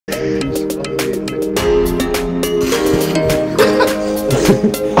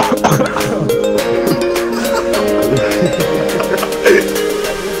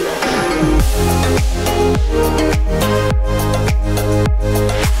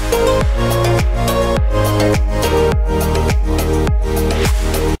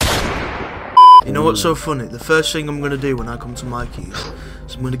what's so funny? The first thing I'm going to do when I come to Mikey's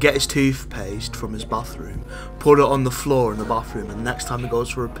is I'm going to get his toothpaste from his bathroom, put it on the floor in the bathroom, and next time he goes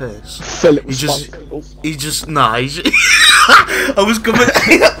for a piss, I was coming.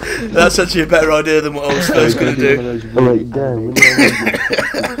 That's actually a better idea than what I was first going to do.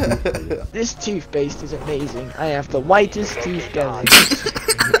 This toothpaste is amazing. I have the whitest teeth going.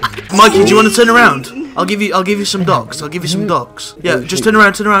 Mikey, do you want to turn around? I'll give you some docs. I'll give you some docs. Yeah, just turn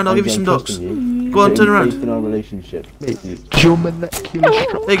around. I'll give you some docs. Go on, turn around. In our relationship. Does your molecular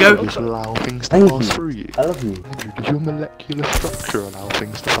structure there you go. allow things to pass through you? I love you. Does your molecular structure allow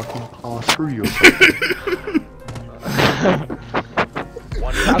things to fucking pass through your body?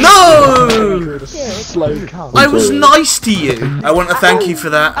 No! Slow cunt. I was nice to you. I want to thank you for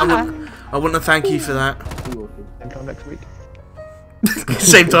that. I want to thank you for that. Until next week.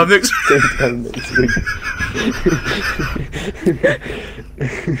 Same time next week. Same time next week.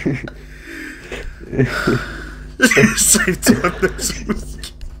 Same time next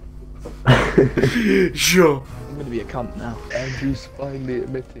week. Sure. I'm gonna be a cunt now. Andrew's finally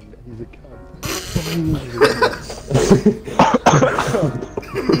admitting that he's a cunt.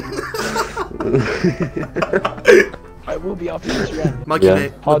 I will be after this round. Mikey,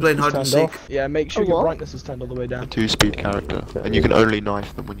 mate, we're playing hide and seek. Yeah, make sure your brightness is turned all the way down. A 2-speed character, and you can only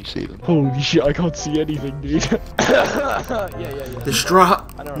knife them when you see them. Holy shit, I can't see anything, dude. yeah. The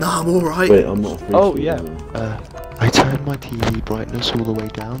strap. Nah, I'm alright. Wait, I'm not free. Oh, yeah. I turned my TV brightness all the way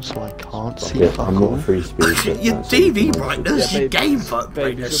down so I can't see Yeah, fuck I'm not all. free speed. Your TV brightness, Yeah, your babe, game Babe, is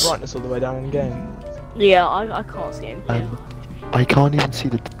brightness. your brightness all the way down in the game? Yeah, I can't see anything. I can't even see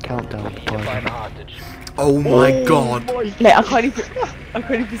the countdown. Oh my god. Mate, I can't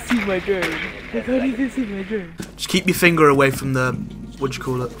even see my drone. I can't even see my drone. Just keep your finger away from the, what do you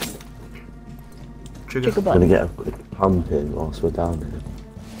call it? Trigger. Trigger I'm button. gonna get a quick pump in whilst we're down here.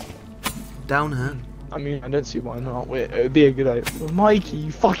 Down here. I mean, I don't see why not. Wait, it would be a good idea. Mikey,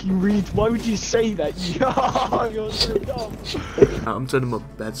 you fucking read. Why would you say that? You're so dumb. I'm turning my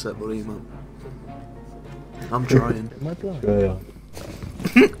bed set, buddy, man. I'm trying. Am I blind? Yeah.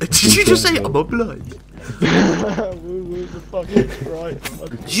 Did you just say I'm a blind? Who the fuck is right?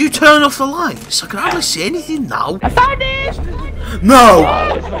 Did you turn off the lights? I can hardly see anything now. I found it! No!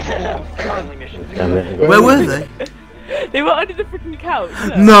 Damn it. Where were they? They were under the freaking couch.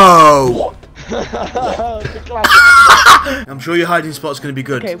 No! The classic. I'm sure your hiding spot's going to be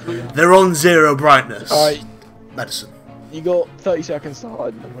good. Okay, They're on 0 brightness. Alright, Medicine. you got 30 seconds to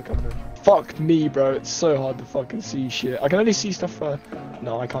hide and then we're coming in. Fuck me, bro. It's so hard to fucking see shit. I can only see stuff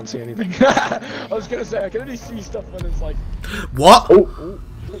no, I can't see anything. I was gonna say, I can only see stuff when it's like... What? Oh.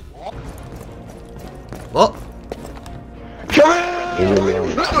 What? Come in!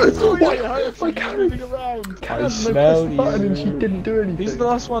 I can't moving around. I smell smell you. And she you. didn't do anything. He's the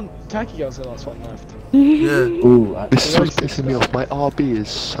last one. Tacky Girl's the last one left. Yeah. Ooh, This is what's pissing me off. My RB is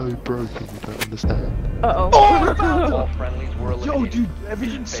so broken, you don't understand. Uh-oh. Yo, dude,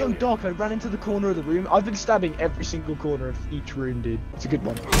 everything's so dark. I ran into the corner of the room. I've been stabbing every single corner of each room, dude. It's a good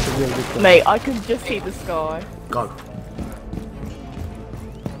one. It's a really good one. Mate, I can just see the sky. Go.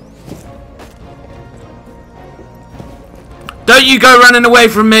 Don't you go running away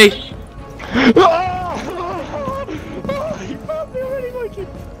from me! He found me already, Mikey.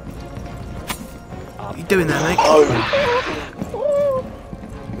 What are you doing there, mate?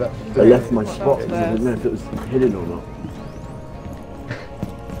 I left my spot because I didn't know if it was hidden or not.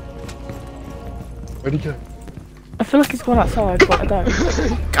 Where'd he go? I feel like he's gone outside, but I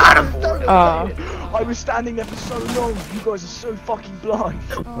don't. Got him! I was standing there for so long. You guys are so fucking blind.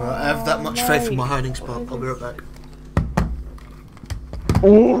 Right, I have that much faith in my hiding spot. I'll be right back.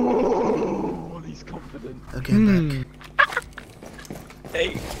 Oh, he's confident. Okay, I'm back.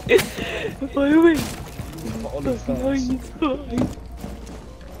 Hey, by the way, On his face. he's fine.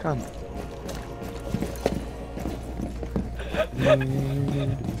 Come.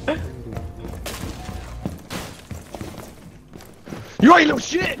 You ain't little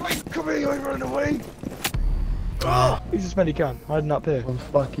shit! Come here, you ain't running away! He's a smelly cunt, hiding up here. What the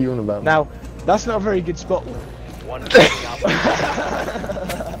fuck are you on about? Now, that's not a very good spot.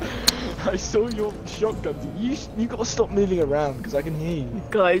 I saw your shotgun. You gotta stop moving around because I can hear you.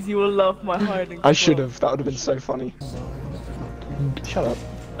 Guys, you will love my hiding I spot. should have. That would have been so funny. Shut up.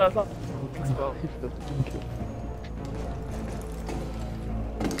 That's not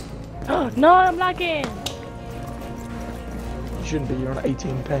No, I'm lagging. You shouldn't be. You're on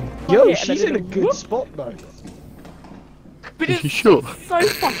 18 ping. Oh, Yo, yeah, she's and in a then good whoop. spot though. But Are it's you sure? so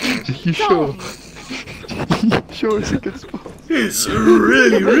fucking Are you sure? dumb. Sure it's a good spot. It's a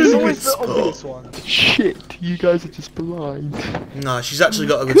really, It's really good always the obvious spot. one. Shit, you guys are just blind. No, she's actually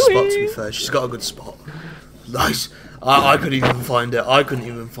got a good spot, to be fair. She's got a good spot. Nice. I couldn't even find it. I couldn't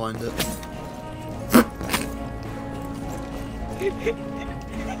even find it.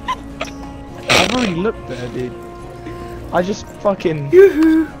 I've already looked there, dude. I just fucking...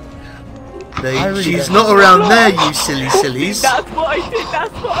 They, she's not around there, you silly sillies. That's what I did.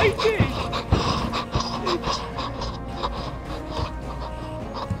 That's what I did.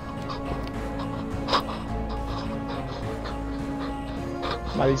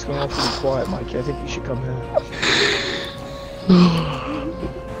 Maddie's gone awfully quiet, Mikey. I think you should come here.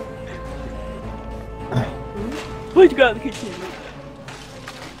 Why'd you go out of the kitchen?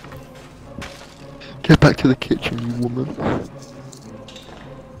 Get back to the kitchen, you woman.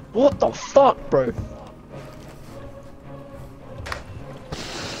 What the fuck, bro?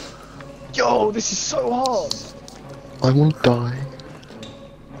 Yo, this is so hard. I will die.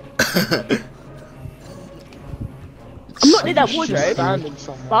 I'm not near that wardrobe. Standing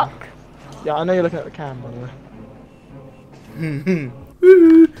somewhere. Fuck. Yeah, I know you're looking at the cam, by the way.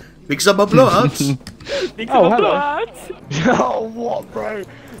 Mix up my blowouts. Oh, hello. What? Oh, what, bro?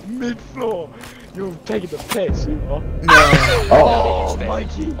 Mid-floor. You're taking the piss, you are. No. Oh,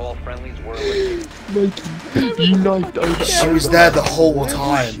 Mikey. All friendlies were eliminated. Mikey, you knifed over. She was there the whole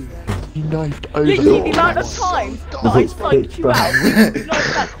time. You knifed over. Literally the amount of times that I it's psyched pitch you out. black. You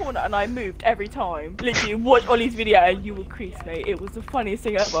knocked that corner and I moved every time. Literally, watch Ollie's video and you will crease, mate. It was the funniest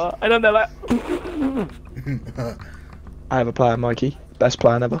thing ever. And I'm there like... I have a plan, Mikey. Best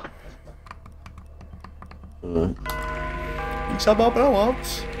plan ever. Mix up my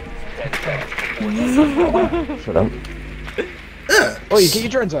blowouts. Shut up. Oh, you get your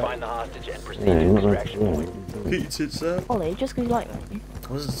drones out. Find the hostage and proceed Yeah, to you're not right. extraction. Ollie, just because you like me.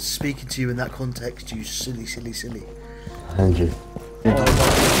 I wasn't speaking to you in that context, you silly, silly, silly. And you. My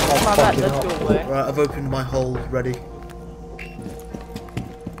bad, let's go away. Right, I've opened my hole, ready.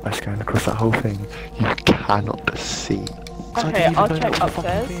 I scanned across that whole thing. You cannot see. Okay, I'll check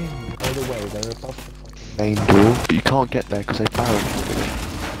upstairs. By the way, they're above the Main door, but you can't get there because they barricaded.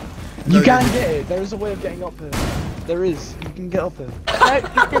 You can get it. There is a way of getting up here. There is. You can get up here. No, he's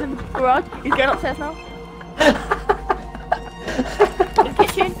still in the garage. He's going upstairs now. In the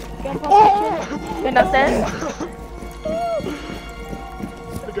kitchen. Going past the kitchen. Going downstairs.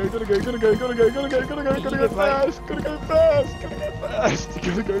 Gotta go fast.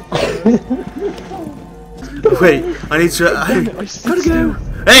 Wait, I need to. Gotta go.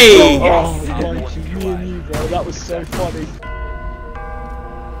 Hey! Oh, Mikey, me and you, bro. That was so funny.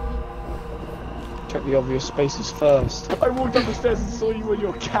 Check the obvious spaces first. I walked up the stairs and saw you on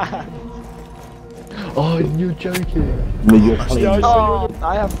your can. Oh, you're joking. No, you're Yeah, I funny. saw you Oh. on your...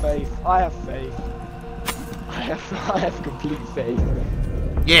 I have faith. I have complete faith.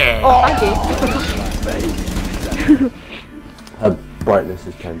 Yeah! Her brightness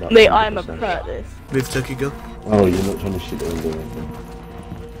has turned up. Mate, I am a 100%. pro at this. Move, turkey, go. Oh, you're not trying to shoot the window.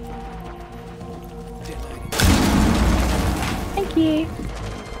 Thank you.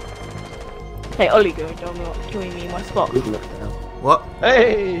 Hey, Ollie, go join me in my spot. Good luck now. What?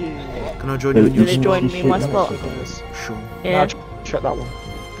 Hey! Can I join you in your Gonna join me in my spot. Sure. Yeah. Check that one.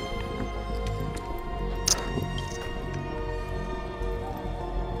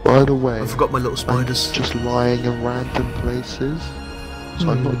 By the way, I forgot my little I'm spiders. just lying in random places, so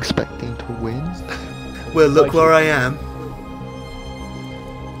I'm not expecting to win. Well, look where I am.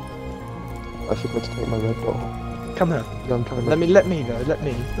 I forgot to take my red dot. Come here. Yeah, I'm trying to Let me though. Let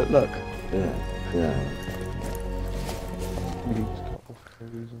me. But look. Yeah, yeah. really just cut off for no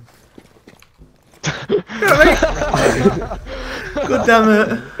reason. God damn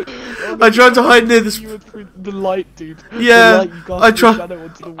it. I tried to hide near this. You were through the light, dude. Yeah, The light, you cast I your tried. shadow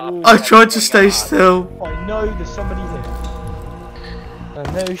onto the wall. I tried to stay still. I know there's somebody here.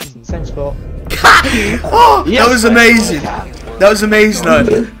 No, she's in the same spot. Oh, that was amazing. That was amazing.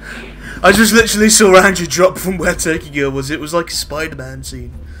 I just literally saw Andrew drop from where Turkey Girl was. It was like a Spider-Man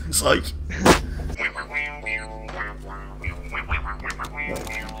scene. It's like.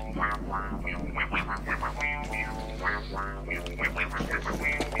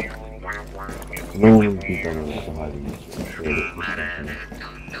 No one can done a lot of hiding.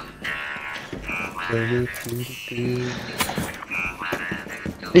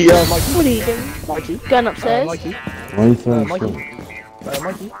 Yeah, Mikey. What are you doing? Mikey. Going upstairs? Mikey. Why are you throwing Mikey. stuff?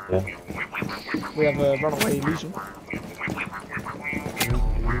 Mikey. Yeah. We have a runaway illusion.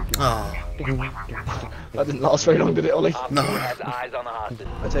 Oh, That didn't last very long, did it, Ollie? No. Has eyes on the hostage.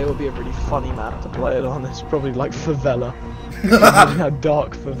 I tell you what would be a really funny map to play it on. It's probably like Favela. Imagine how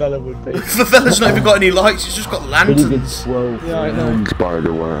dark Favela would be. Favela's not even got any lights, it's just got Really good lanterns. 12. Yeah, I know. By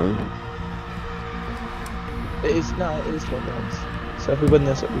the way. It is 12 rounds. So if we win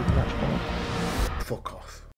this, it'll be match point. Fuck off.